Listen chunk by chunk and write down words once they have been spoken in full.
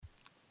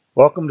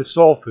Welcome to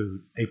Soul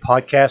Food, a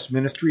podcast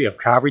ministry of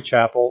Calvary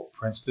Chapel,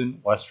 Princeton,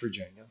 West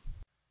Virginia.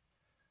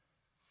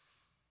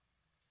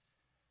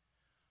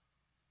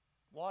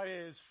 What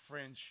is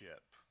friendship?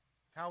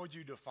 How would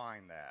you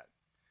define that?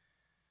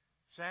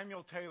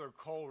 Samuel Taylor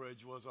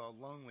Coleridge was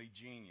a lonely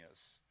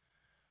genius.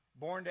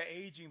 Born to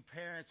aging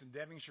parents in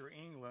Devonshire,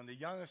 England, the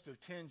youngest of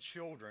 10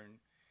 children,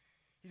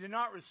 he did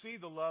not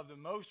receive the love that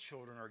most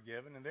children are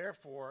given and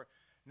therefore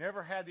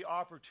never had the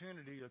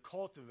opportunity to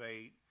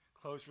cultivate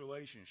close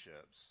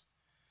relationships.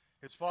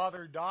 His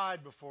father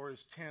died before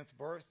his 10th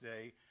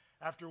birthday,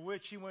 after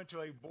which he went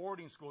to a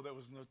boarding school that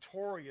was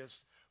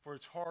notorious for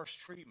its harsh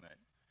treatment.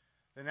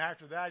 Then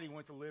after that, he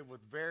went to live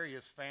with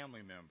various family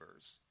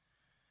members.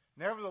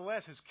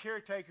 Nevertheless, his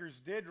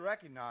caretakers did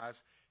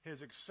recognize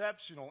his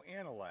exceptional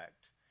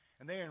intellect,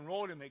 and they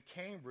enrolled him at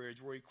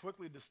Cambridge, where he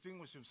quickly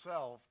distinguished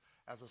himself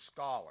as a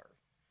scholar.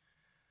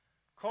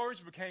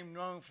 Coleridge became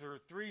known for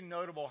three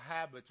notable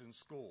habits in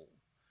school: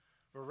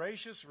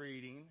 voracious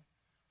reading,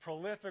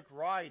 prolific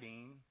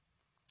writing,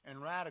 and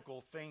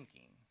radical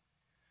thinking.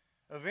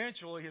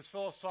 Eventually, his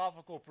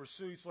philosophical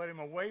pursuits led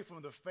him away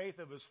from the faith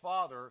of his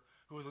father,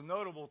 who was a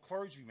notable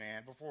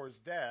clergyman before his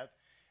death,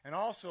 and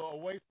also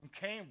away from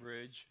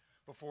Cambridge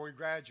before he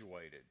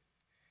graduated.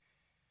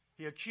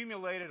 He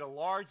accumulated a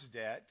large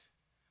debt,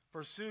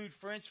 pursued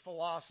French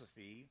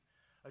philosophy,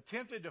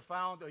 attempted to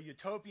found a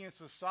utopian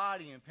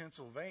society in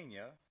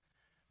Pennsylvania,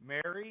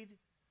 married,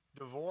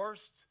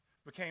 divorced,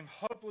 became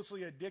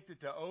hopelessly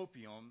addicted to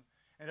opium,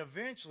 and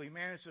eventually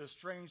managed to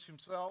estrange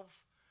himself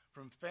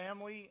from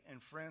family and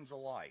friends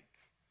alike.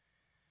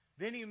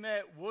 Then he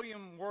met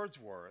William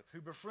Wordsworth,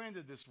 who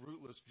befriended this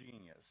rootless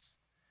genius.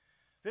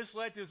 This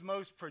led to his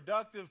most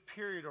productive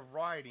period of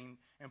writing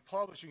and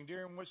publishing,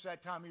 during which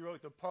that time he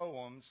wrote the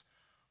poems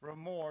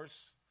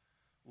Remorse,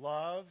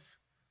 Love,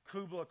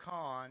 Kubla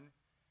Khan,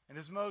 and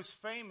his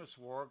most famous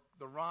work,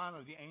 The Rime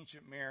of the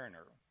Ancient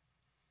Mariner.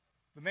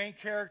 The main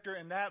character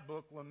in that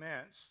book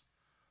laments,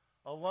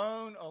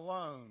 alone,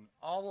 alone,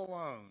 all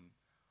alone,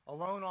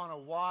 alone on a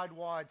wide,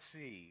 wide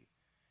sea,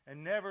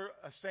 and never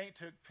a saint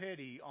took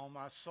pity on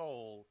my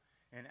soul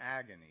in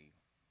agony.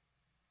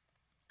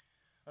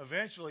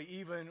 Eventually,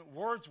 even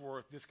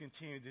Wordsworth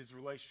discontinued his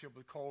relationship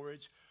with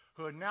Coleridge,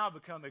 who had now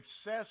become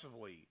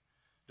excessively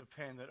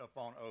dependent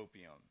upon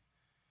opium.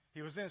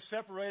 He was then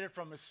separated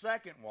from his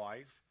second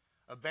wife,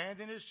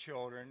 abandoned his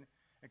children,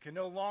 and could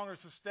no longer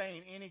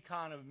sustain any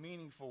kind of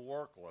meaningful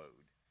workload.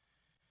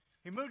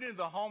 He moved into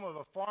the home of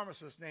a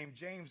pharmacist named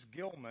James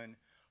Gilman,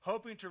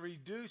 hoping to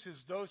reduce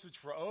his dosage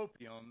for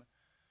opium,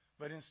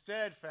 but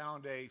instead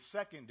found a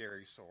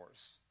secondary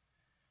source.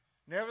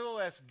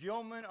 Nevertheless,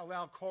 Gilman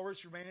allowed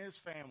Coleridge to remain in his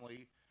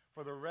family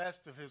for the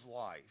rest of his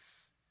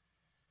life.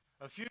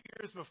 A few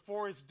years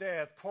before his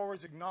death,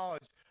 Coleridge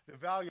acknowledged the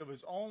value of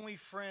his only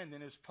friend in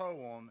his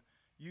poem,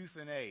 Youth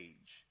and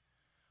Age,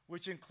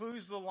 which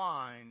includes the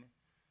line,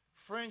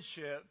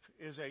 "Friendship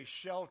is a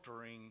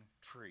sheltering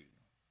tree."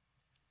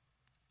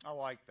 I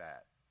like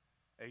that.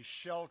 A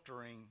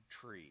sheltering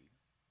tree.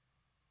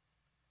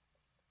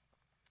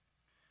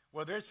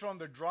 Whether it's from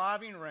the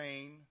driving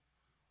rain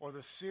or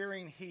the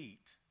searing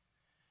heat,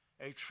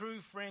 a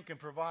true friend can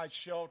provide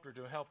shelter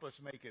to help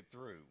us make it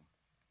through.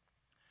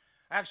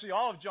 Actually,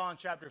 all of John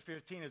chapter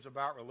 15 is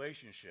about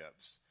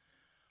relationships.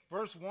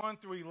 Verse 1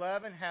 through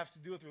 11 has to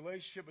do with the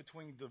relationship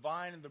between the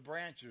vine and the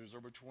branches,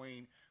 or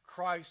between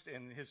Christ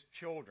and his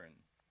children.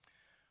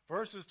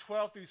 Verses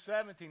 12 through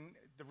 17,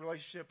 the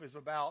relationship is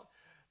about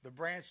the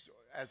branch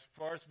as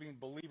far as being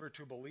believer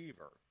to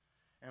believer.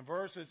 And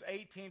verses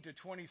 18 to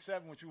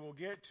 27, which we will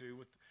get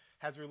to,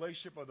 has a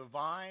relationship of the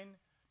vine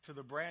to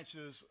the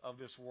branches of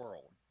this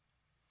world.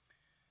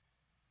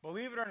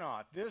 Believe it or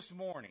not, this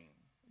morning,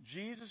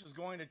 Jesus is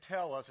going to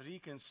tell us that he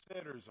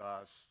considers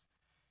us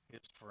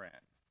his friend.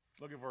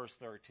 Look at verse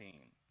 13.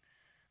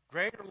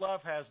 Greater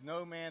love has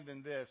no man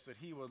than this, that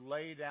he would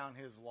lay down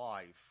his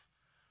life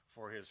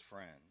for his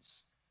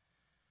friends.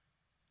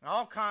 Now,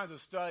 all kinds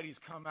of studies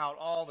come out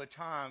all the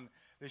time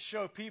that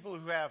show people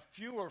who have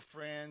fewer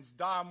friends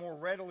die more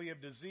readily of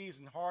disease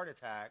and heart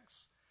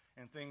attacks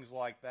and things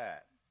like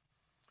that.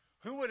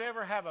 Who would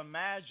ever have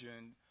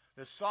imagined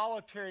that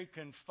solitary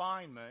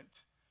confinement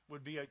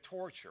would be a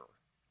torture?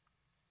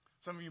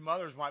 Some of you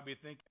mothers might be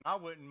thinking, I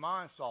wouldn't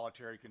mind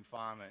solitary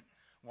confinement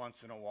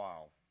once in a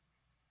while.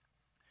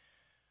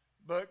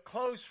 But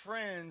close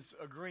friends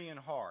agree in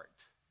heart.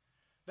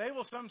 They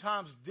will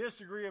sometimes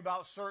disagree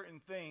about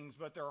certain things,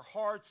 but their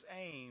heart's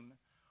aim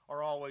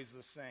are always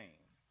the same.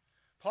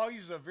 Paul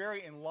uses a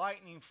very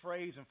enlightening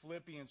phrase in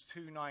Philippians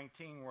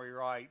 2:19 where he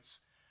writes,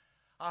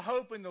 I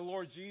hope in the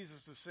Lord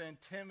Jesus to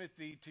send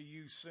Timothy to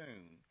you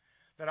soon,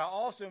 that I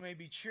also may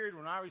be cheered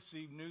when I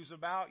receive news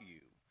about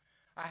you.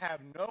 I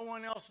have no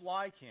one else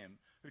like him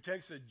who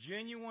takes a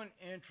genuine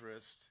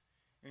interest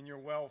in your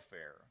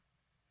welfare.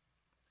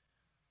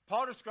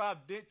 Paul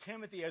described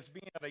Timothy as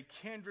being of a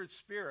kindred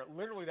spirit.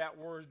 Literally, that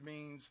word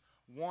means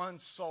one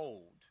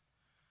souled.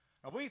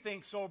 Now, we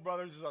think soul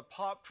brothers is a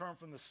pop term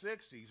from the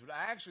 60s, but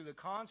actually the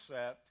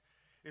concept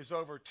is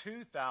over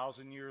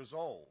 2,000 years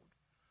old.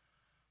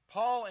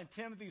 Paul and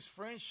Timothy's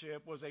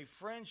friendship was a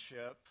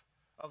friendship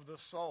of the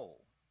soul.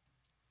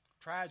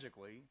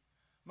 Tragically,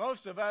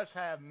 most of us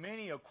have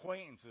many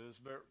acquaintances,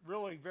 but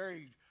really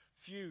very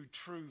few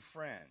true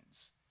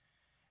friends.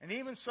 And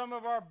even some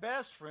of our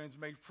best friends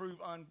may prove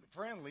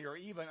unfriendly or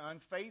even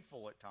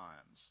unfaithful at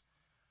times.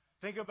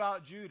 Think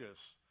about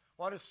Judas.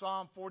 What does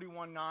Psalm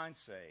 41:9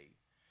 say?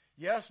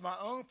 Yes, my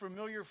own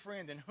familiar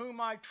friend in whom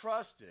I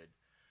trusted,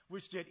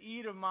 which did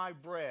eat of my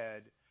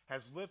bread,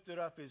 has lifted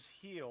up his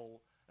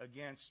heel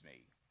against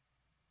me.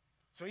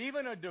 So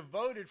even a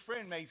devoted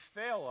friend may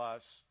fail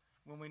us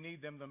when we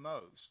need them the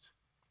most.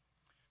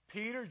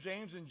 Peter,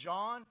 James, and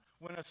John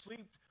went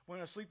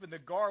asleep in the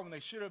garden when they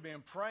should have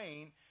been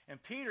praying,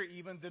 and Peter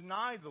even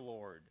denied the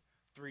Lord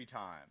 3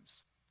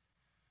 times.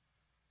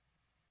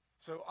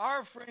 So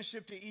our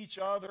friendship to each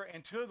other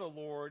and to the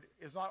Lord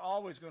is not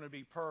always going to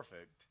be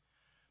perfect,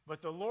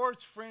 but the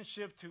Lord's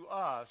friendship to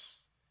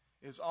us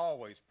is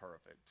always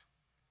perfect.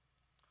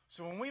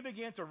 So when we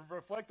begin to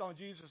reflect on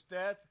Jesus'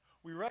 death,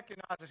 we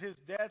recognize that his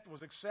death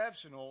was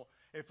exceptional,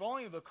 if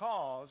only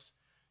because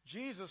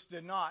Jesus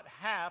did not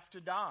have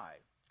to die.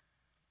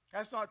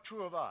 That's not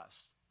true of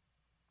us.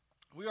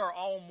 We are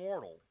all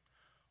mortal.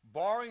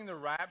 Barring the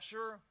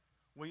rapture,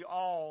 we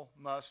all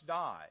must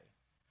die.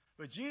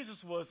 But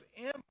Jesus was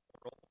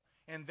immortal,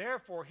 and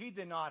therefore he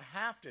did not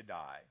have to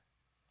die.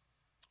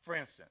 For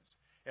instance,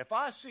 if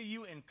I see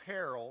you in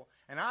peril,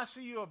 and I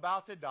see you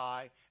about to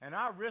die, and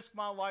I risk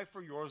my life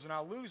for yours, and I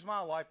lose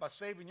my life by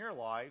saving your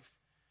life,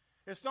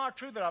 it's not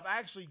true that I've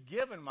actually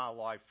given my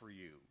life for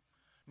you.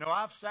 No,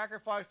 I've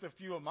sacrificed a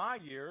few of my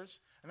years,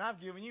 and I've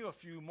given you a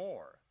few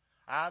more.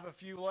 I have a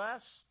few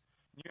less,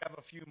 and you have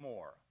a few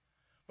more.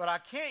 But I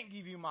can't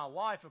give you my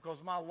life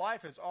because my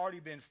life has already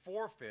been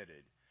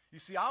forfeited. You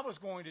see, I was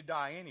going to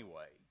die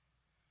anyway.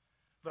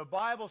 The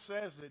Bible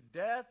says that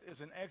death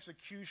is an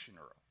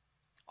executioner.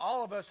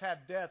 All of us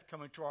have death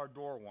coming to our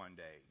door one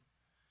day.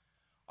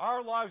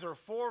 Our lives are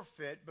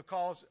forfeit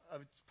because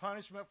of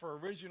punishment for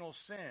original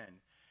sin.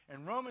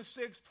 And Romans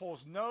 6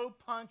 pulls no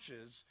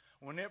punches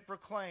when it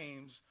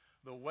proclaims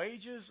the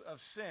wages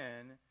of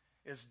sin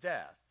is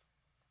death.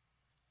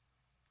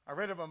 I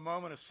read of a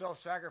moment of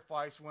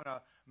self-sacrifice when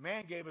a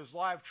man gave his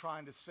life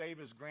trying to save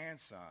his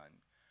grandson.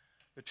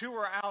 The two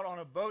were out on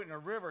a boat in a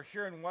river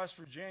here in West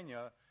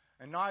Virginia,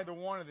 and neither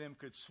one of them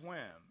could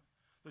swim.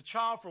 The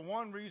child, for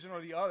one reason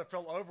or the other,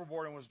 fell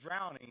overboard and was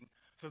drowning,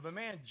 so the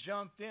man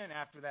jumped in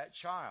after that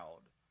child.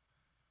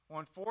 Well,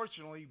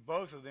 unfortunately,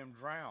 both of them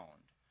drowned.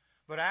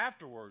 But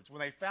afterwards, when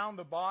they found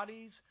the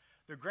bodies,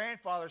 the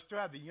grandfather still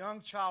had the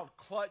young child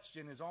clutched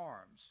in his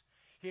arms.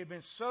 He had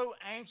been so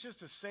anxious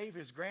to save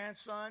his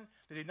grandson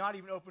that he had not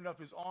even opened up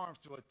his arms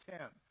to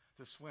attempt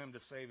to swim to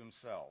save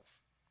himself.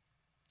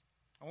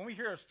 And when we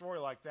hear a story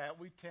like that,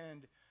 we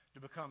tend to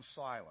become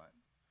silent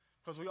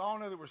because we all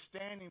know that we're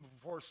standing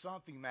before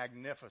something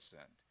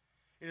magnificent.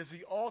 It is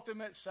the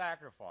ultimate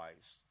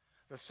sacrifice,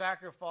 the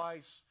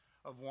sacrifice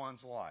of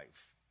one's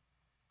life.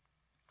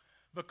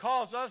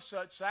 Because of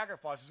such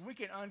sacrifices, we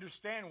can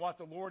understand what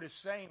the Lord is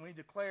saying when he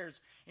declares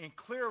in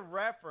clear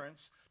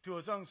reference to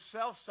his own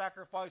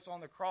self-sacrifice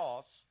on the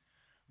cross,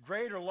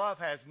 greater love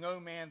has no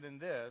man than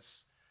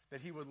this,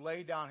 that he would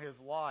lay down his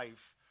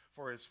life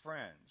for his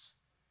friends.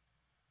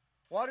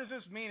 What does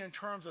this mean in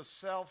terms of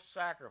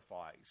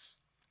self-sacrifice?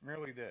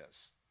 Merely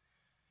this.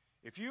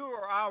 If you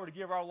or I were to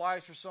give our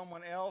lives for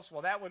someone else,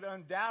 well, that would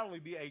undoubtedly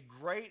be a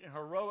great and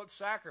heroic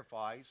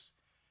sacrifice.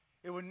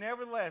 It would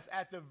nevertheless,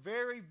 at the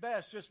very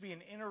best, just be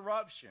an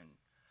interruption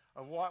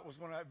of what was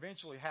going to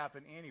eventually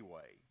happen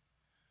anyway.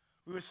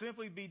 We would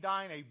simply be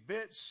dying a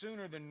bit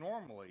sooner than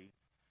normally.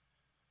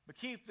 But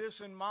keep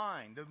this in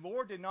mind. The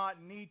Lord did not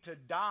need to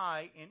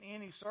die in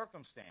any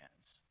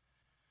circumstance.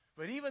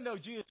 But even though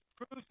Jesus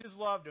proved his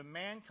love to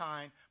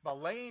mankind by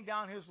laying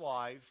down his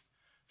life,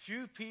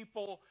 few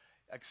people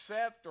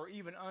accept or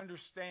even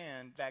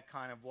understand that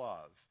kind of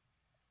love.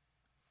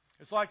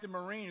 It's like the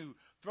Marine who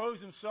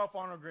throws himself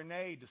on a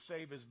grenade to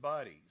save his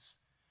buddies.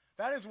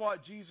 That is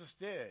what Jesus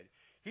did.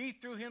 He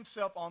threw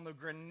himself on the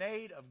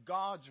grenade of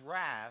God's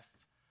wrath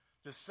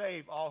to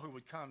save all who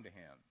would come to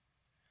him.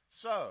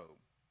 So,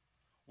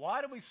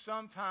 why do we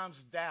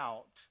sometimes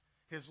doubt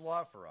his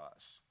love for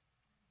us?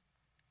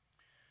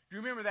 Do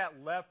you remember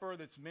that leper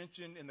that's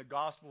mentioned in the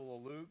Gospel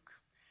of Luke?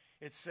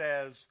 It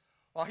says,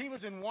 while he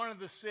was in one of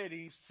the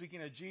cities,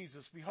 speaking of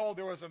Jesus, behold,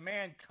 there was a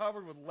man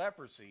covered with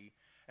leprosy.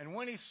 And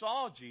when he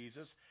saw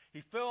Jesus, he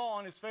fell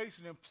on his face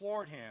and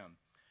implored him,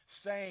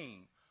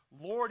 saying,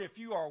 Lord, if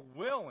you are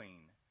willing,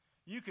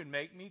 you can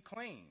make me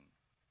clean.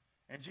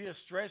 And Jesus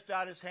stretched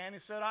out his hand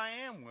and said, I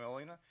am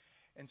willing,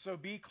 and so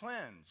be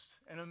cleansed.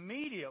 And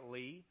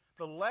immediately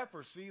the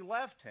leprosy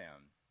left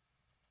him.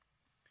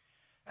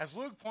 As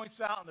Luke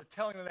points out in the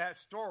telling of that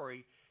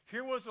story,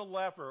 here was a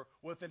leper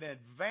with an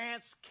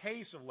advanced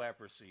case of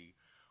leprosy,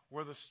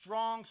 where the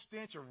strong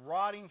stench of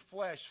rotting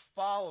flesh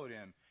followed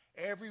him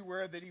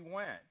everywhere that he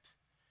went.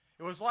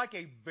 It was like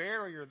a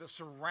barrier that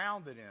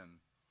surrounded him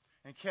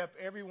and kept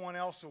everyone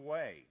else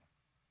away.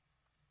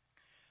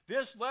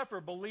 This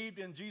leper believed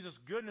in Jesus'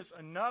 goodness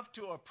enough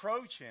to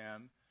approach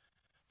him,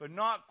 but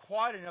not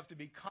quite enough to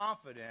be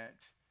confident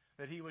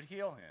that he would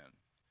heal him.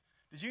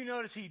 Did you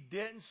notice he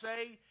didn't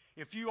say,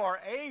 if you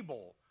are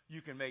able,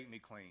 you can make me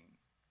clean?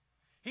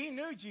 He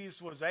knew Jesus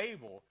was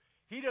able.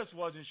 He just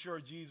wasn't sure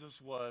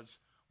Jesus was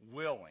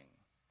willing.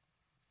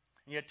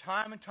 And yet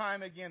time and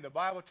time again, the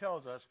Bible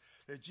tells us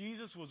that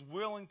Jesus was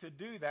willing to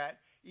do that,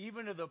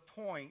 even to the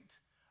point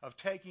of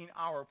taking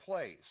our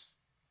place.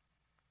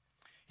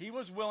 He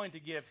was willing to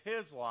give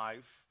his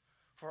life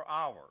for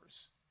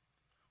ours.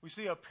 We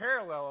see a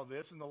parallel of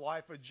this in the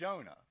life of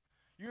Jonah.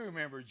 You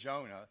remember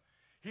Jonah.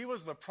 He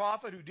was the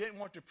prophet who didn't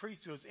want to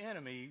preach to his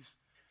enemies,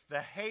 the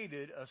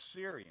hated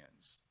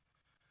Assyrians.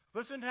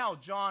 Listen to how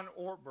John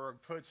Ortberg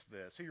puts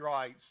this. He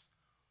writes,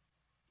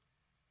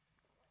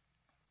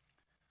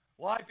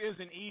 life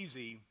isn't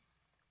easy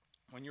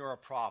when you're a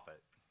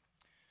prophet.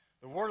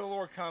 The word of the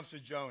Lord comes to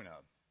Jonah.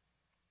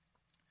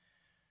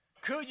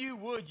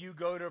 Would you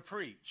go to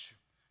preach?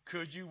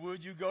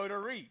 Would you go to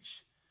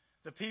reach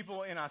the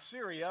people in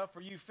Assyria,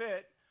 for you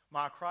fit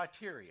my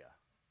criteria?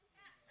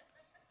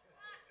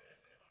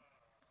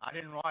 I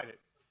didn't write it,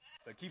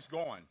 but it keeps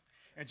going.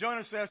 And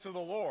Jonah says to the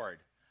Lord,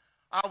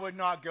 I would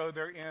not go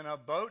there in a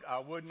boat. I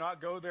would not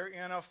go there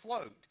in a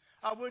float.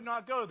 I would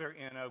not go there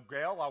in a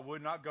gale. I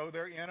would not go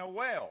there in a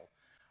whale.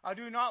 I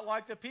do not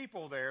like the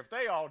people there. If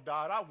they all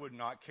died, I would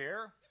not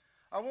care.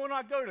 I will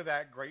not go to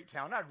that great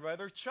town. I'd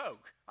rather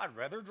choke. I'd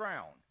rather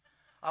drown.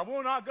 I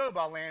will not go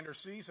by land or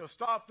sea, so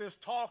stop this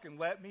talk and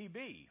let me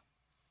be.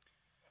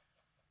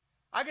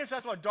 I guess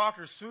that's what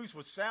Dr. Seuss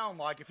would sound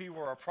like if he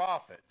were a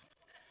prophet.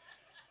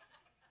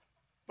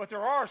 But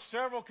there are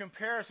several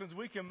comparisons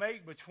we can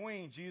make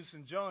between Jesus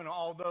and Jonah,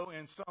 although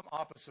in some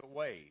opposite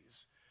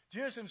ways.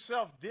 Jesus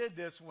himself did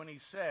this when he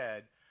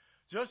said,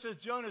 just as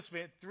Jonah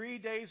spent 3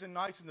 days and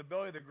nights in the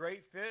belly of the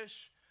great fish,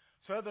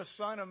 so the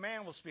Son of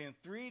Man will spend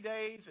 3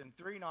 days and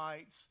 3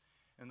 nights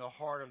in the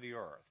heart of the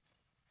earth.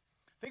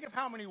 Think of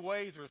how many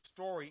ways our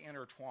story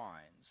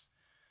intertwines.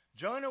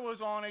 Jonah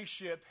was on a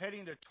ship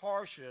heading to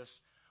Tarshish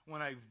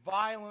when a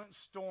violent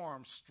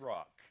storm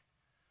struck.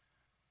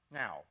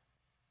 Now,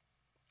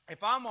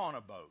 if I'm on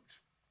a boat,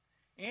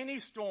 any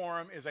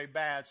storm is a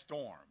bad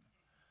storm.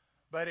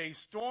 But a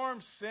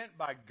storm sent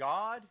by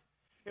God,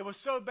 it was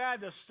so bad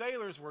the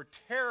sailors were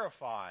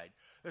terrified.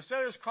 The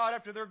sailors cried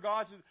up to their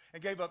gods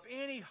and gave up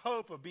any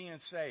hope of being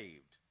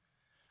saved.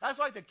 That's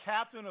like the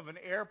captain of an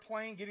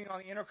airplane getting on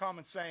the intercom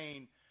and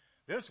saying,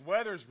 this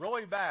weather's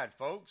really bad,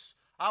 folks.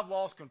 I've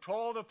lost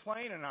control of the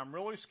plane and I'm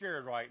really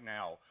scared right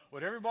now.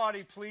 Would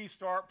everybody please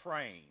start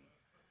praying?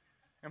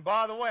 And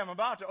by the way, I'm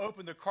about to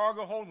open the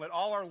cargo hold and let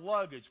all our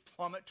luggage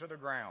plummet to the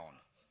ground.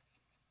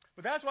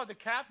 But that's what the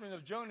captain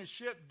of Jonah's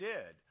ship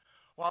did.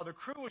 While the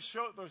crew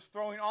was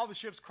throwing all the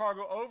ship's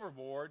cargo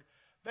overboard,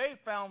 they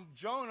found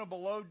Jonah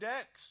below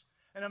decks.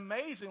 And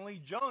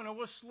amazingly, Jonah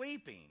was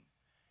sleeping.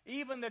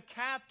 Even the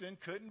captain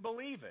couldn't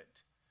believe it.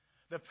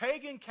 The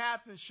pagan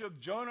captain shook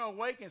Jonah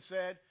awake and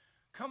said,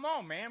 come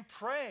on, man,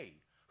 pray.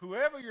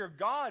 Whoever your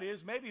God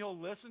is, maybe he'll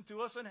listen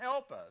to us and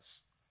help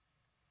us.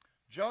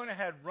 Jonah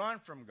had run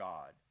from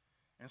God,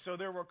 and so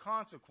there were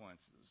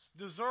consequences,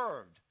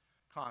 deserved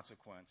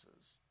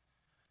consequences.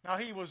 Now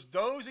he was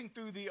dozing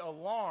through the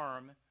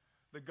alarm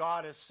that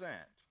God has sent.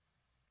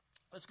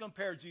 Let's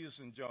compare Jesus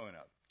and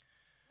Jonah.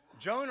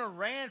 Jonah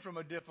ran from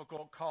a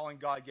difficult calling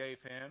God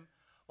gave him,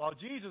 while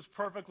Jesus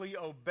perfectly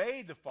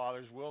obeyed the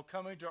Father's will,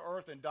 coming to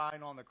earth and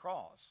dying on the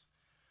cross.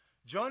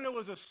 Jonah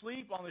was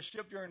asleep on the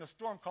ship during a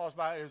storm caused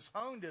by his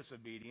own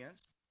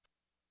disobedience.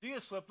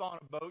 Jesus slept on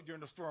a boat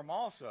during the storm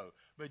also.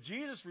 But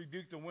Jesus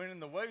rebuked the wind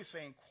and the waves,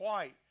 saying,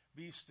 quiet,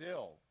 be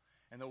still.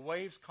 And the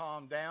waves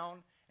calmed down,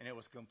 and it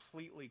was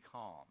completely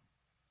calm.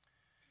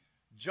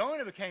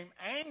 Jonah became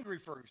angry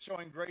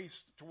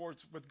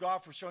with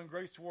God for showing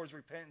grace towards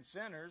repentant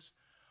sinners,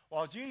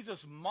 while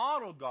Jesus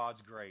modeled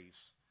God's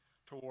grace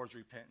towards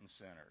repentant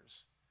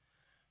sinners.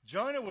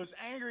 Jonah was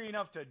angry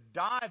enough to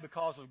die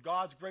because of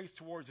God's grace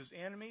towards his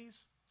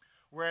enemies,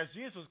 whereas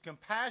Jesus was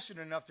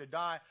compassionate enough to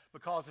die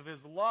because of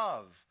his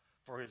love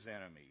for his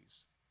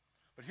enemies.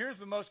 But here's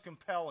the most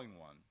compelling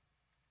one.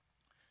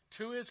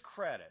 To his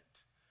credit,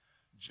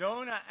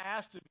 Jonah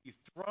asked to be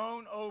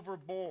thrown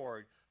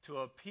overboard to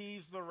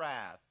appease the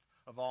wrath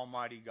of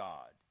Almighty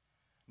God,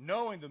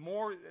 knowing the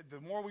more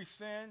we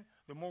sin,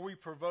 the more we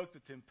provoke the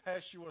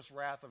tempestuous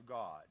wrath of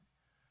God.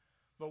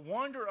 But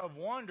wonder of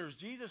wonders,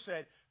 Jesus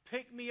said,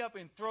 pick me up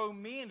and throw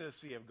me into the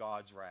sea of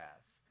God's wrath.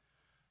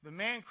 The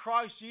man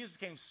Christ Jesus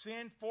became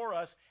sin for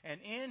us,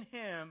 and in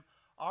him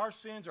our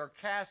sins are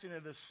cast into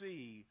the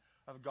sea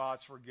of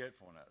God's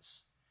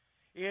forgetfulness.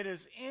 It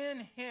is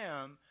in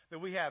him that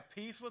we have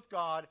peace with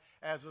God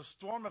as the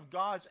storm of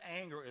God's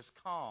anger is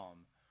calm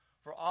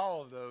for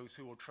all of those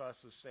who will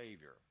trust the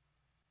Savior.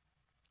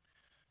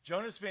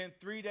 Jonah spent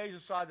 3 days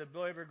inside the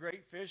belly of a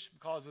great fish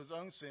because of his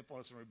own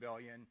sinfulness and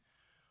rebellion,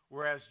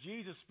 whereas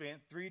Jesus spent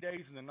 3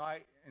 days and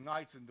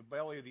nights in the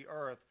belly of the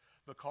earth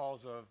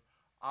because of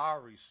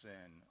our sin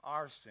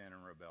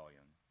and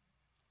rebellion.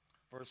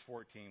 Verse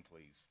 14,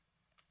 please.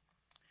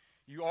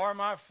 You are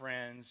my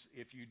friends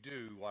if you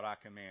do what I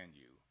command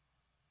you.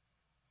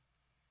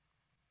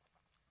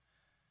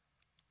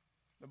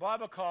 The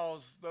Bible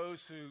calls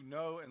those who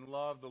know and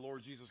love the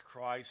Lord Jesus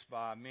Christ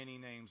by many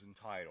names and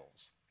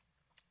titles.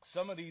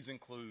 Some of these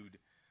include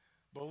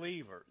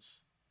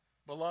believers,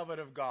 beloved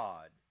of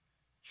God,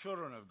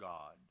 children of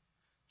God,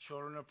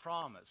 children of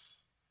promise,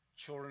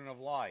 children of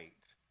light,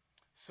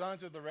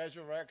 sons of the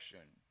resurrection,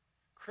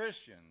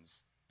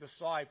 Christians,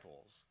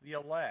 disciples, the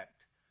elect,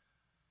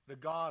 the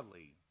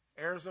godly,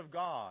 heirs of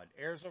God,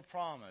 heirs of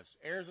promise,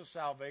 heirs of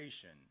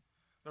salvation,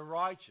 the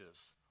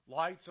righteous,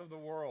 lights of the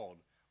world,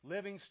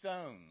 living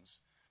stones,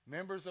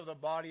 members of the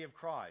body of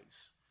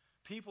Christ,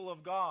 people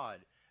of God,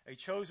 a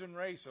chosen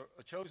race,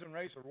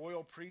 a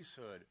royal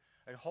priesthood,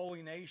 a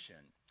holy nation,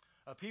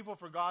 a people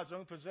for God's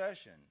own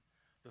possession,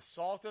 the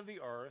salt of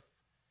the earth,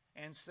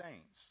 and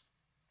saints.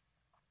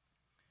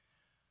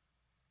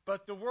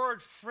 But the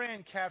word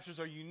friend captures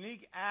a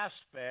unique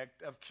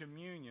aspect of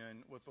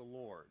communion with the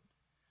Lord.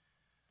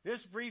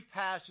 This brief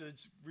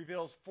passage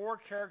reveals four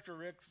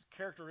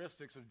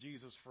characteristics of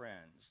Jesus'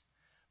 friends.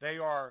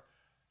 There are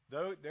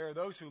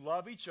those who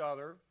love each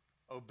other,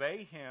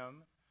 obey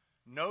him,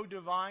 know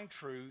divine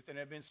truth, and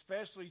have been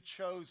specially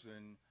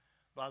chosen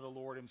by the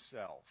Lord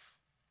himself.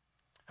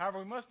 However,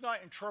 we must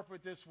not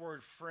interpret this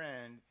word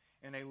friend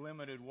in a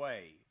limited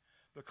way,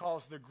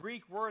 because the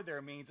Greek word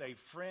there means a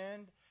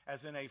friend,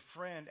 as in a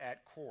friend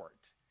at court.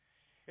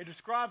 It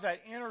describes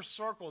that inner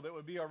circle that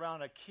would be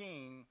around a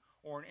king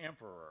or an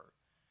emperor.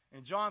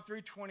 In John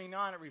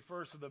 3:29, it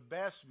refers to the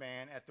best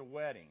man at the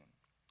wedding.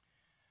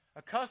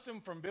 A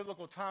custom from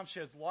biblical times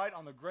sheds light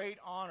on the great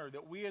honor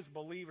that we as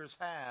believers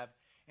have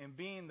in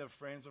being the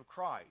friends of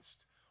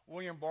Christ.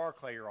 William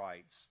Barclay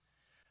writes,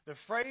 "The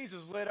phrase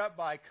is lit up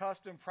by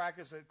custom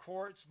practice at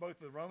courts, both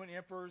of the Roman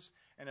emperors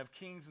and of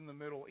kings in the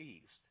Middle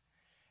East.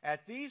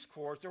 At these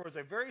courts, there was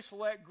a very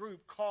select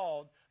group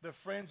called the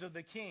Friends of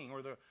the King,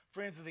 or the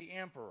Friends of the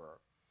Emperor.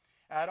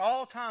 At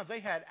all times, they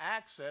had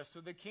access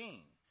to the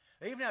king.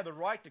 They even had the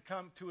right to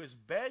come to his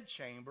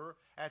bedchamber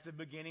at the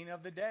beginning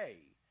of the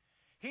day.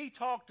 He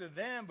talked to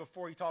them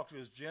before he talked to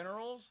his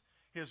generals,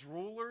 his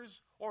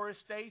rulers, or his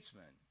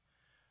statesmen.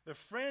 The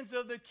friends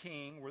of the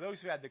king were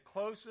those who had the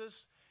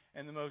closest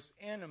and the most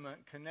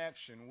intimate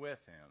connection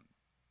with him."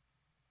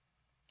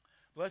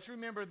 But let's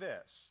remember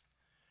this.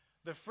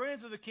 The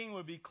friends of the king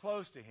would be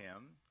close to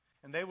him,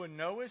 and they would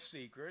know his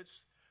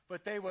secrets,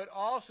 but they would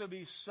also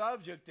be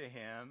subject to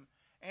him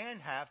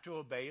and have to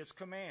obey his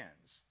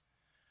commands.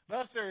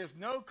 Thus, there is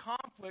no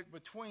conflict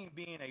between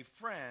being a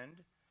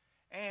friend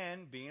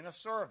and being a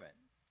servant.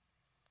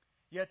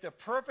 Yet the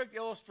perfect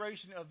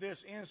illustration of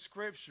this in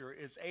Scripture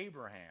is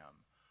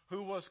Abraham,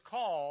 who was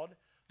called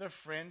the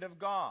friend of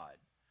God,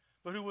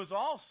 but who was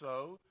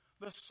also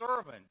the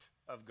servant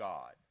of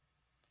God.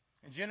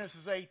 In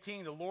Genesis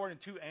 18, the Lord and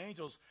two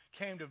angels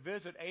came to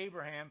visit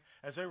Abraham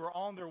as they were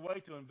on their way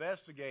to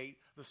investigate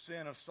the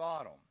sin of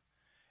Sodom.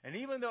 And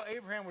even though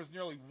Abraham was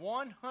nearly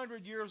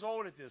 100 years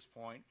old at this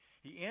point,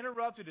 he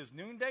interrupted his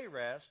noonday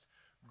rest,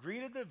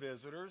 greeted the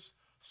visitors,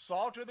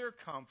 saw to their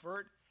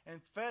comfort,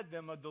 and fed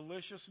them a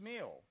delicious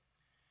meal.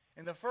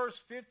 In the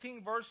first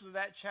 15 verses of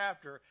that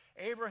chapter,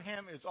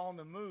 Abraham is on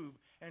the move,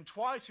 and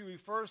twice he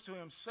refers to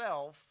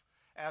himself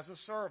as a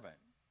servant.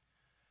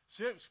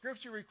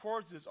 Scripture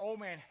records this old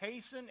man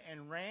hastened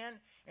and ran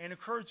and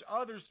encouraged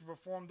others to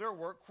perform their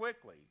work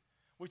quickly,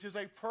 which is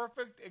a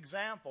perfect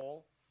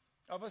example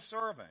of a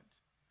servant.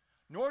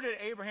 Nor did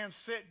Abraham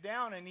sit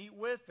down and eat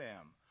with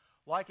them.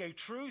 Like a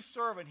true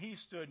servant, he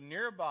stood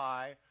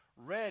nearby,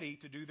 ready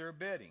to do their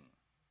bidding.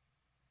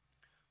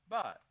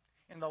 But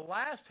in the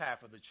last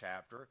half of the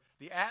chapter,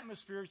 the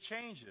atmosphere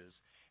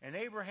changes, and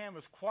Abraham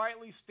is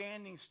quietly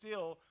standing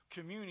still,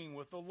 communing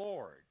with the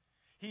Lord.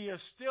 He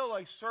is still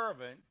a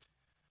servant,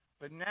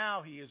 but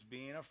now he is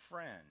being a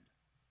friend.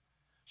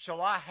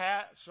 Shall I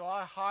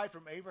hide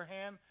from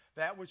Abraham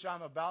that which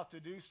I'm about to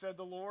do, said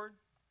the Lord?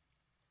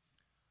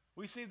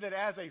 We see that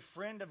as a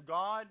friend of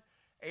God,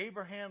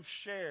 Abraham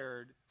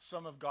shared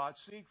some of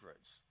God's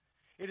secrets.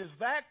 It is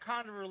that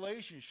kind of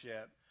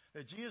relationship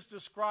that Jesus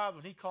described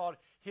when he called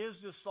his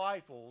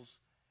disciples,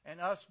 and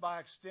us by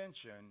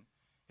extension,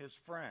 his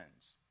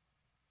friends.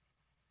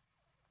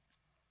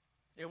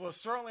 It was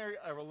certainly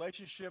a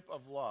relationship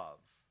of love,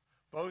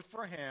 both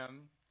for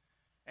him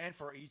and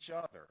for each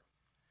other.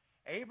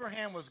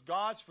 Abraham was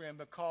God's friend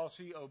because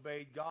he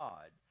obeyed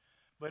God.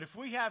 But if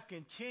we have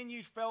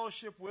continued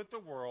fellowship with the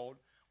world,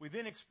 we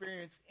then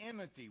experience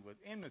enmity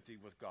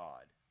with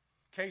God.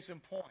 Case in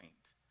point,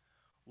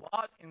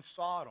 Lot in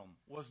Sodom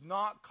was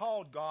not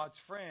called God's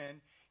friend,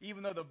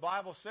 even though the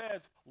Bible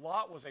says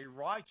Lot was a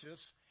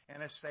righteous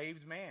and a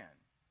saved man.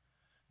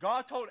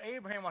 God told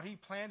Abraham what he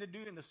planned to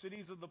do in the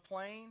cities of the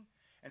plain,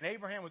 and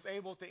Abraham was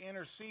able to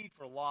intercede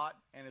for Lot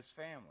and his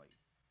family.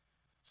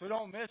 So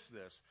don't miss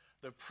this.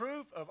 The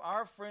proof of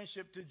our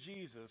friendship to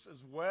Jesus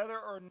is whether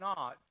or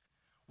not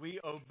we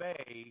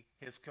obey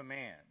his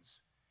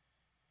commands.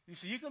 You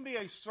see, you can be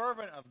a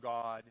servant of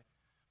God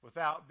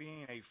without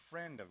being a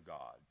friend of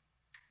God.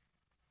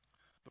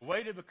 The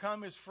way to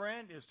become his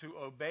friend is to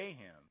obey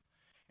him.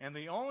 And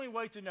the only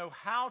way to know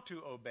how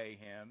to obey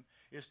him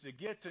is to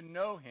get to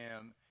know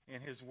him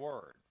in his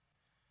word.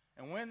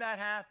 And when that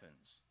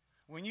happens,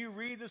 when you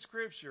read the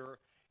Scripture,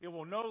 it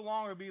will no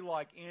longer be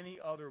like any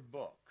other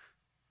book.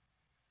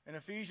 In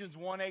Ephesians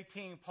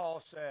 1:18, Paul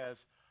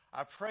says,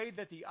 I pray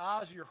that the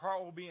eyes of your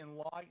heart will be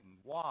enlightened.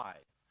 Why?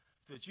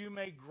 So that you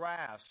may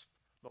grasp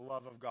the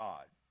love of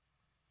God.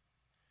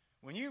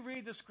 When you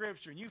read the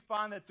Scripture and you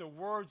find that the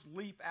words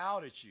leap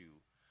out at you,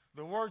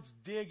 the words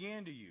dig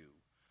into you,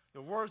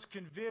 the words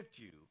convict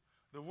you,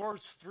 the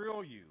words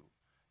thrill you,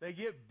 they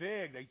get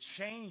big, they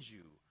change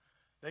you,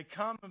 they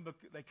come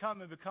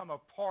and become a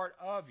part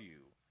of you.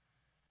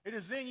 It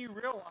is then you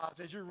realize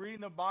as you're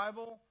reading the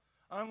Bible,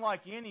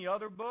 unlike any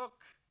other book,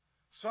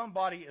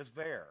 somebody is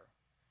there.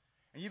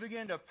 And you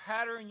begin to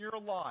pattern your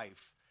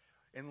life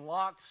in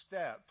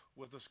lockstep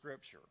with the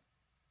Scripture.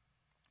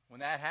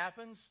 When that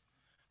happens,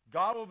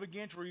 God will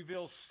begin to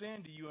reveal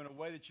sin to you in a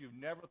way that you've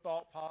never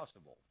thought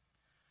possible.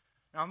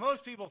 Now,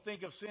 most people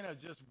think of sin as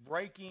just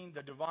breaking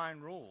the divine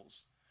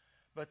rules.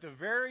 But the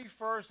very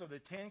first of the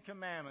 10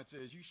 Commandments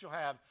is, you shall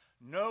have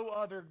no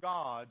other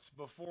gods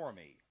before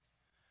me.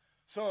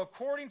 So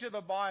according to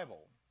the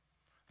Bible,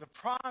 the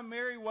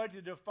primary way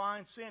to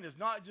define sin is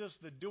not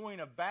just the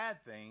doing of bad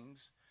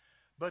things,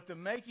 but the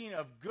making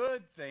of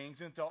good things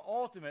into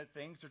ultimate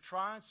things to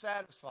try and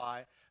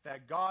satisfy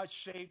that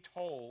God-shaped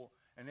hole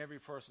in every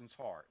person's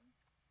heart.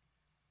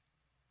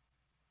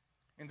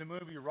 In the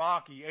movie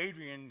Rocky,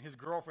 Adrian, his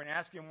girlfriend,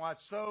 asked him why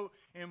it's so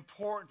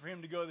important for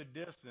him to go the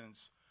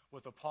distance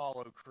with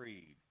Apollo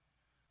Creed.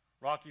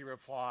 Rocky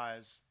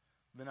replies,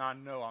 then I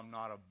know I'm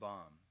not a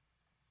bum.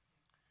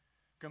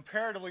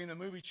 Comparatively, in the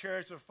movie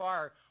Chariots of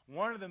Fire,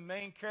 one of the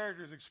main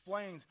characters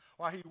explains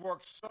why he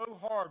worked so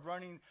hard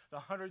running the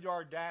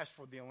 100-yard dash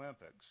for the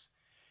Olympics.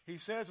 He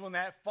says, when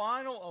that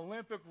final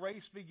Olympic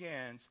race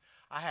begins,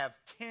 I have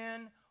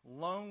 10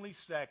 lonely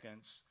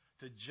seconds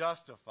to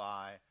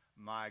justify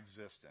my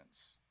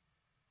existence.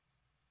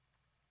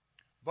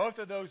 Both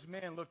of those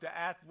men looked at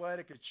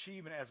athletic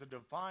achievement as a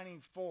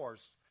defining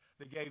force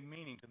that gave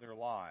meaning to their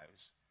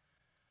lives.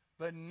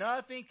 But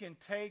nothing can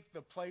take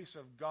the place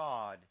of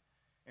God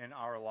in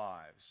our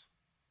lives.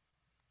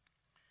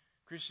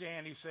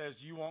 Christianity says,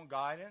 do you want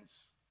guidance?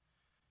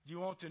 Do you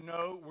want to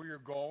know where you're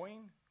going?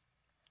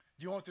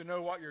 Do you want to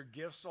know what your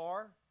gifts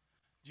are?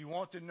 Do you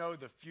want to know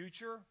the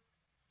future?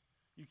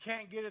 You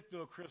can't get it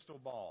through a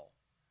crystal ball.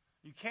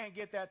 You can't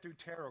get that through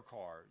tarot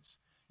cards.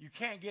 You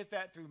can't get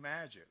that through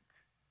magic.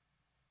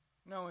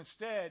 No,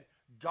 instead,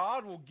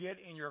 God will get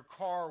in your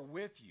car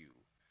with you.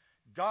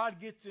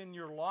 God gets in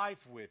your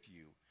life with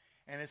you.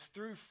 And it's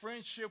through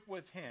friendship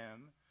with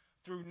Him,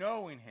 through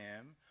knowing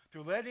Him,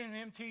 through letting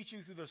Him teach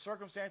you through the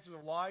circumstances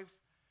of life,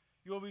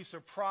 you'll be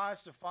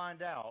surprised to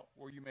find out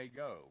where you may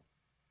go.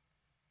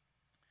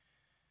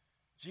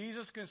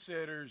 Jesus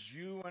considers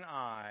you and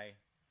I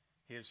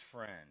His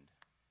friend.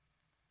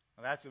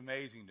 Now, that's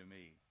amazing to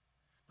me,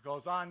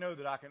 because I know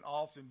that I can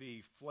often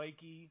be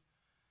flaky,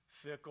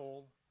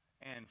 fickle,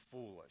 and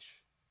foolish.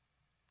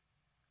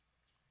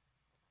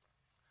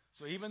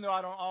 So even though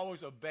I don't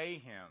always obey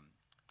Him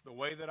the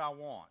way that I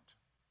want,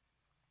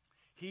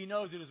 He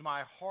knows it is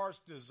my heart's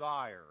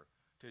desire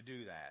to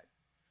do that.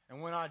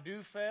 And when I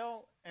do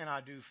fail, and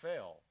I do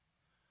fail,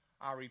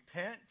 I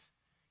repent,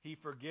 He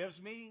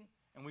forgives me,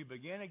 and we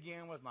begin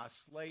again with my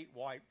slate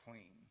wiped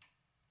clean.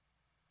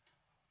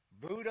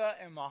 Buddha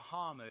and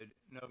Muhammad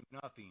know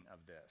nothing of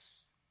this.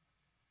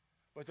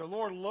 But the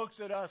Lord looks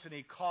at us and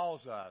He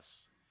calls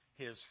us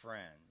His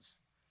friends.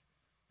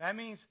 That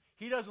means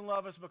He doesn't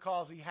love us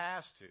because He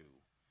has to.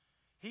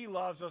 He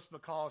loves us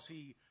because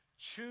He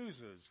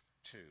chooses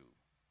to.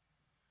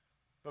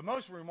 But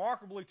most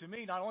remarkably to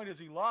me, not only does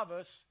He love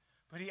us,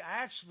 but He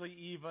actually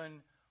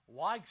even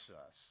likes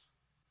us.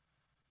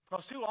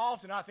 Because too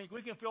often I think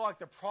we can feel like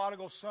the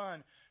prodigal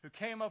son who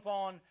came up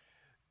on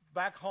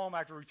back home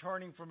after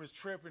returning from his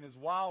trip in his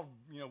wild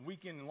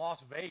weekend in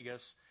Las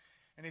Vegas,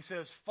 and he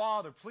says,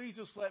 Father, please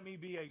just let me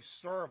be a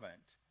servant.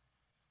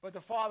 But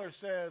the father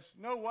says,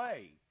 no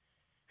way.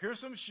 Here's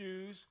some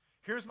shoes.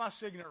 Here's my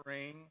signet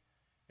ring.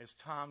 It's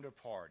time to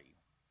party.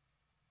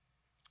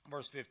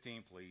 Verse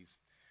 15, please.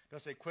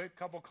 Just a quick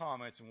couple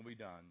comments and we'll be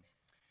done.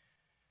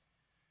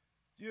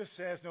 Jesus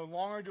says, no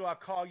longer do I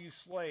call you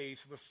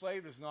slaves, for the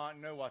slave does not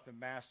know what the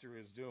master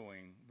is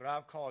doing, but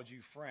I've called you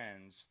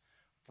friends.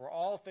 For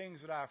all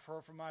things that I've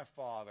heard from my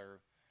Father,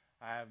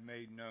 I have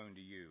made known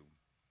to you.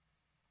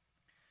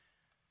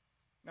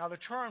 Now, the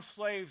term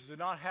slaves did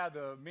not have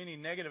the many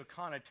negative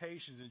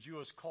connotations in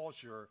Jewish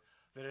culture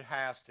that it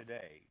has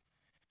today.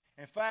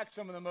 In fact,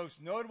 some of the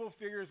most notable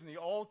figures in the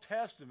Old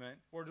Testament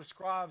were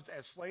described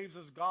as slaves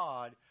of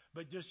God,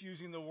 but just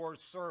using the word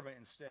servant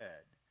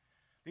instead.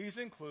 These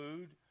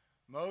include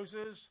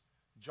Moses,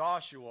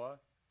 Joshua,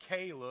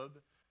 Caleb,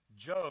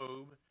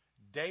 Job,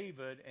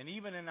 David, and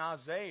even in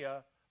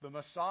Isaiah, the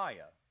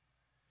Messiah.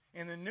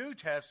 In the New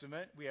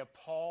Testament, we have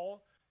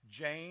Paul,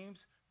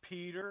 James,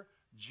 Peter,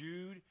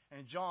 Jude,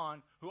 and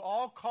John, who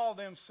all call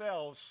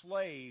themselves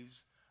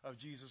slaves of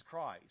Jesus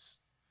Christ.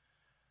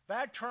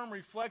 That term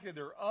reflected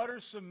their utter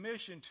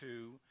submission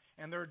to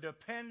and their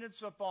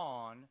dependence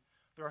upon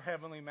their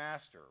heavenly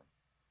master.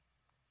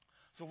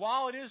 So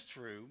while it is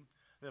true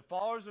that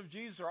followers of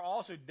Jesus are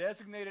also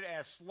designated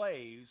as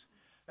slaves,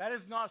 that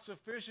is not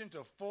sufficient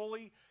to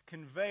fully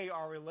convey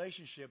our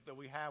relationship that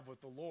we have with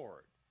the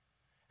Lord.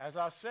 As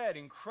I said,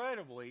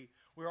 incredibly,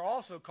 we are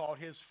also called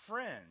his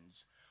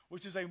friends,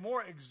 which is a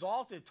more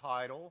exalted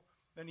title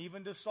than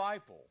even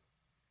disciple.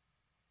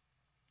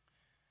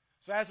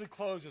 So as we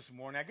close this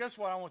morning, I guess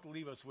what I want to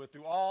leave us with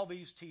through all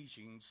these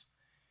teachings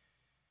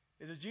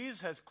is that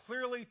Jesus has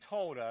clearly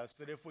told us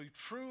that if we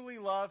truly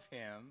love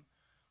him,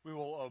 we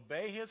will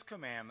obey his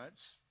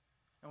commandments,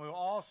 and we will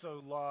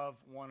also love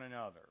one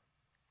another.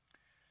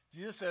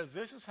 Jesus says,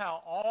 this is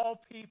how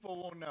all people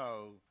will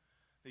know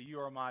that you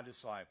are my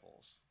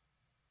disciples.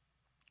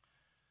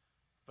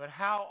 But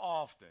how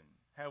often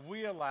have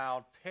we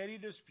allowed petty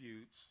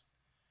disputes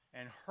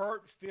and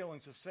hurt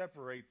feelings to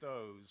separate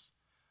those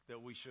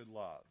that we should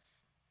love?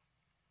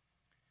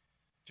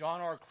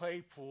 John R.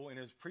 Claypool, in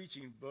his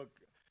preaching book,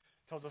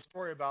 tells a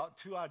story about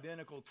two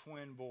identical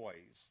twin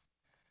boys.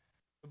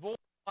 The boys'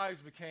 lives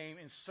became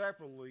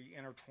inseparably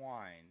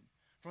intertwined.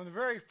 From the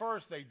very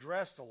first, they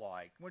dressed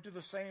alike, went to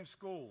the same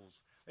schools.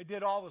 They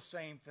did all the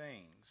same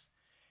things.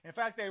 In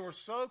fact, they were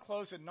so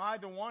close that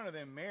neither one of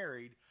them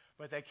married,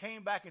 but they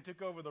came back and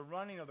took over the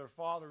running of their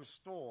father's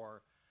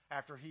store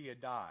after he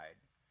had died.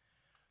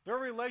 Their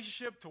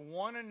relationship to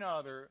one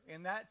another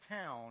in that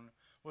town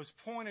was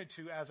pointed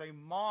to as a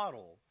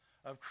model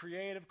of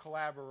creative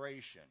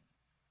collaboration.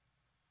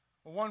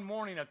 Well, one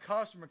morning, a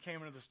customer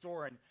came into the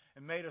store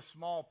and made a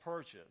small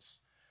purchase.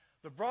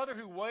 The brother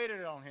who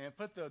waited on him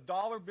put the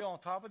dollar bill on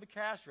top of the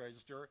cash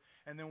register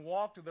and then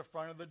walked to the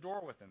front of the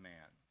door with the man.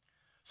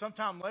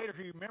 Sometime later,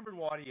 he remembered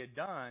what he had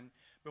done,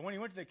 but when he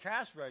went to the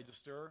cash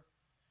register,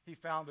 he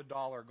found the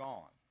dollar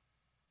gone.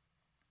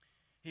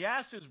 He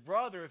asked his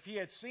brother if he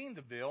had seen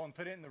the bill and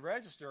put it in the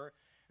register,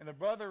 and the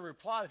brother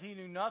replied that he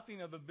knew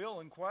nothing of the bill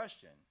in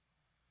question.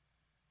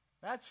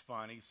 That's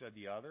funny, said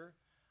the other.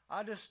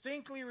 I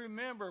distinctly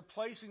remember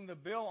placing the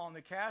bill on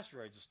the cash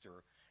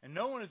register, and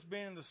no one has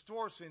been in the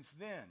store since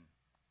then.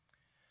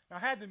 Now,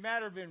 had the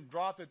matter been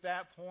dropped at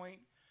that point,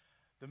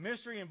 the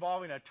mystery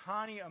involving a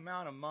tiny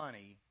amount of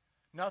money,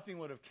 nothing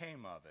would have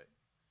came of it.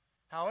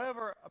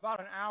 However, about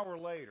an hour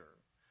later,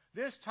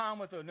 this time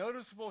with a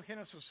noticeable hint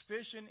of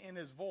suspicion in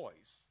his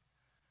voice,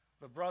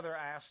 the brother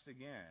asked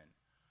again,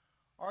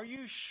 "Are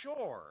you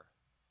sure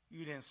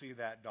you didn't see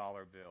that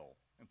dollar bill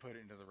and put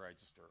it into the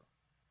register?"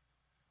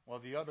 Well,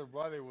 the other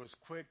brother was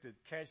quick to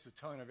catch the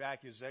tone of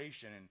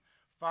accusation and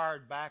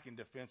fired back in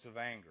defensive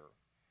anger.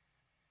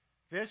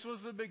 This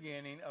was the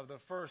beginning of the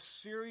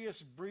first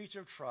serious breach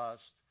of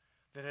trust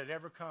that had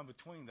ever come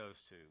between those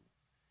two.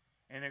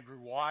 And it grew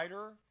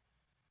wider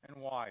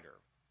and wider.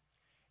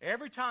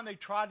 Every time they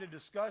tried to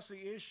discuss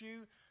the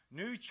issue,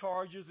 new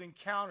charges and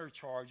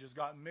countercharges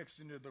got mixed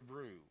into the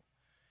brew,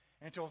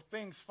 until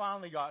things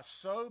finally got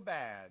so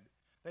bad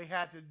they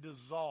had to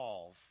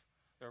dissolve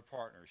their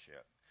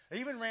partnership. They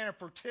even ran a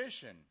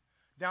partition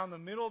down the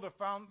middle of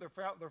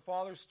their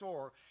father's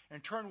store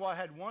and turned what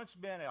had once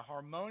been a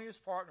harmonious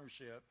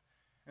partnership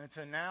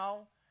into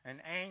now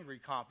an angry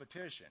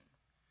competition.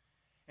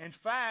 In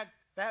fact,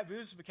 that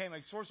business became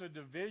a source of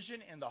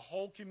division in the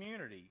whole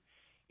community,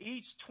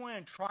 each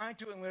twin trying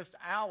to enlist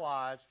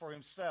allies for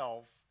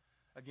himself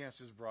against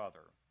his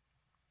brother.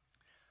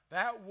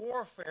 That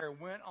warfare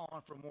went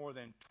on for more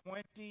than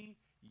 20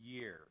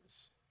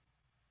 years.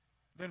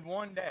 Then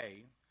one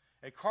day,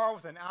 a car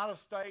with an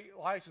out-of-state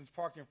license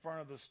parked in front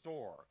of the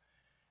store.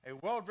 A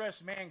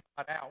well-dressed man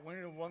got out, went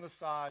into one of the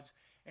sides,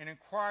 and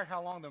inquired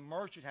how long the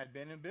merchant had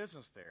been in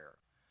business there.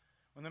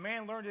 When the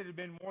man learned it had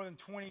been more than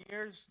 20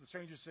 years, the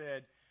stranger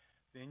said,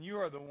 "Then you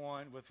are the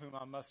one with whom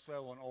I must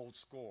settle an old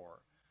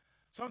score."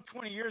 Some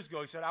 20 years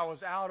ago, he said, I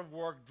was out of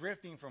work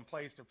drifting from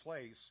place to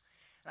place,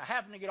 and I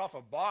happened to get off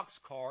a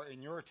boxcar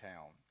in your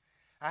town.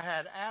 I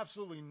had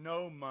absolutely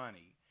no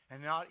money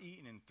and not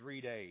eaten in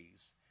 3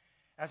 days.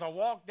 As I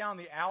walked down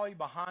the alley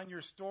behind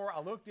your store, I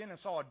looked in and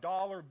saw a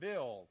dollar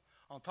bill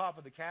on top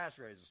of the cash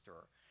register.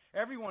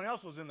 Everyone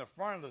else was in the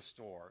front of the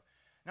store.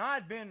 Now,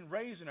 I'd been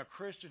raised in a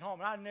Christian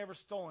home, and I'd never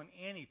stolen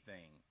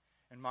anything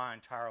in my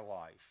entire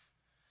life.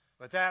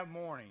 But that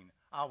morning,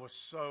 I was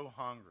so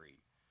hungry,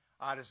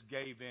 I just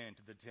gave in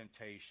to the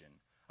temptation.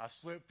 I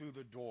slipped through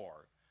the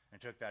door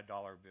and took that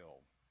dollar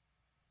bill.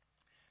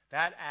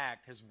 That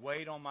act has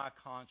weighed on my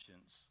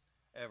conscience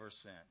ever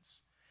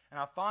since. And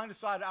I finally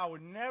decided I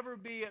would never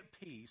be at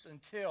peace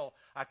until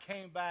I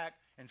came back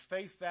and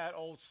faced that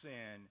old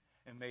sin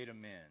and made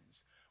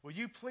amends. Will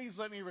you please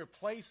let me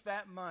replace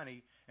that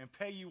money and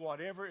pay you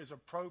whatever is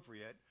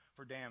appropriate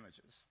for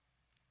damages?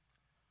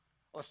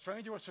 Well, the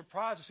stranger was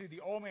surprised to see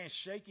the old man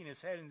shaking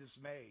his head in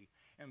dismay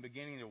and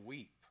beginning to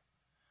weep.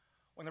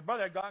 When the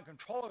brother had gotten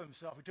control of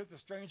himself, he took the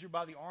stranger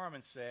by the arm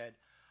and said,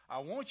 I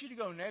want you to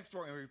go next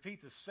door and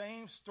repeat the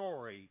same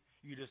story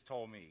you just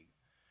told me.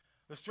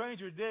 The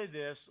stranger did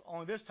this,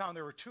 only this time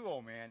there were two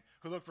old men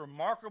who looked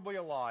remarkably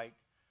alike,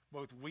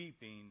 both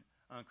weeping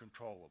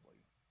uncontrollably.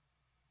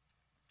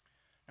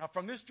 Now,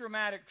 from this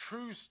dramatic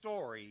true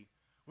story,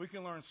 we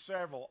can learn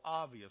several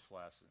obvious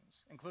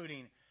lessons,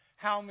 including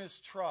how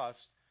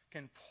mistrust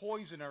can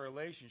poison a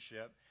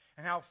relationship,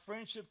 and how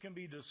friendship can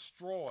be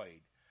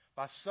destroyed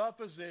by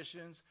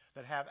suppositions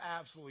that have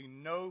absolutely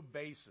no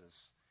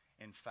basis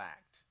in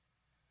fact.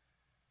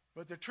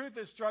 But the truth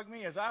that struck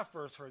me as I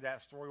first heard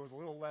that story was a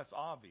little less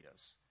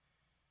obvious.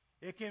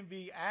 It can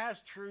be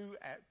as true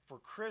for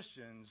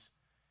Christians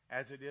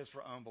as it is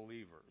for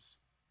unbelievers.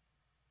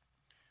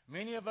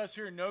 Many of us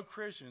here know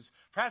Christians,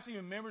 perhaps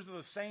even members of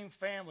the same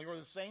family or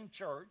the same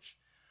church,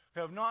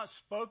 who have not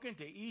spoken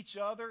to each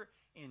other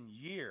in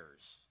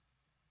years.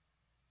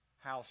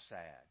 How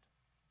sad.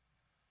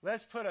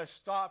 Let's put a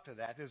stop to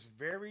that this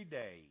very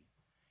day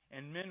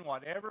and mend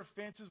whatever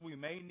fences we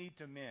may need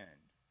to mend.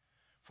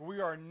 For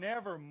we are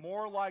never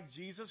more like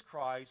Jesus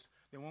Christ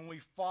than when we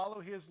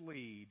follow his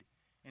lead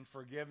in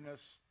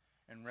forgiveness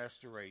and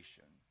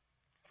restoration.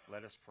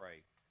 Let us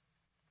pray.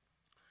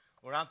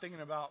 Lord, I'm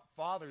thinking about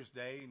Father's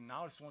Day, and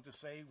I just want to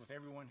say with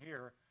everyone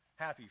here,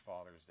 Happy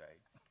Father's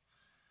Day.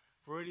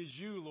 For it is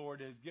you, Lord,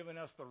 that has given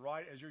us the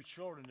right as your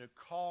children to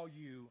call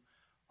you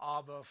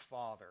Abba,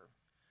 Father.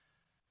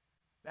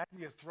 That can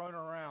get thrown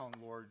around,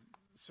 Lord,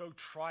 so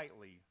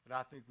tritely that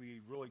I think we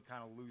really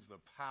kind of lose the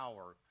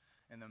power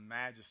and the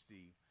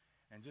majesty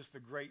and just the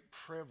great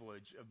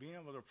privilege of being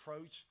able to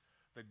approach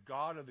the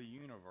God of the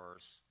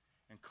universe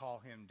and call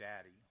him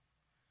Daddy.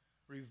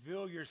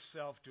 Reveal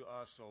yourself to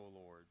us, O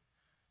Lord.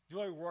 Do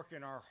a work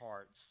in our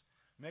hearts.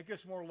 Make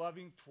us more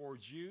loving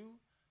towards you,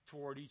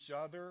 toward each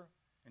other,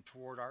 and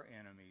toward our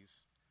enemies.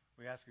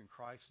 We ask in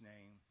Christ's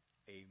name,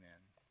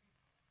 amen.